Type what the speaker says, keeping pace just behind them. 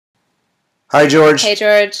Hi, George. Hey,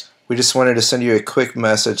 George. We just wanted to send you a quick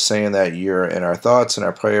message saying that you're in our thoughts and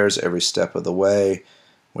our prayers every step of the way.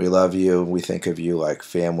 We love you. We think of you like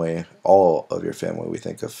family. All of your family, we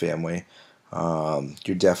think of family.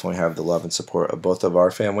 You definitely have the love and support of both of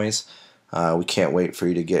our families. We can't wait for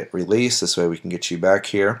you to get released. This way we can get you back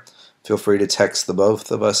here. Feel free to text the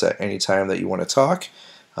both of us at any time that you want to talk.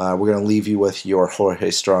 We're going to leave you with your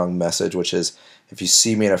Jorge Strong message, which is, if you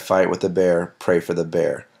see me in a fight with a bear, pray for the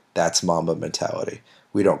bear. That's Mamba mentality.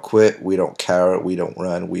 We don't quit, we don't cower, we don't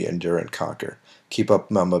run, we endure and conquer. Keep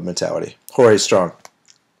up Mamba mentality. Jorge Strong.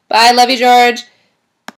 Bye. Love you, George.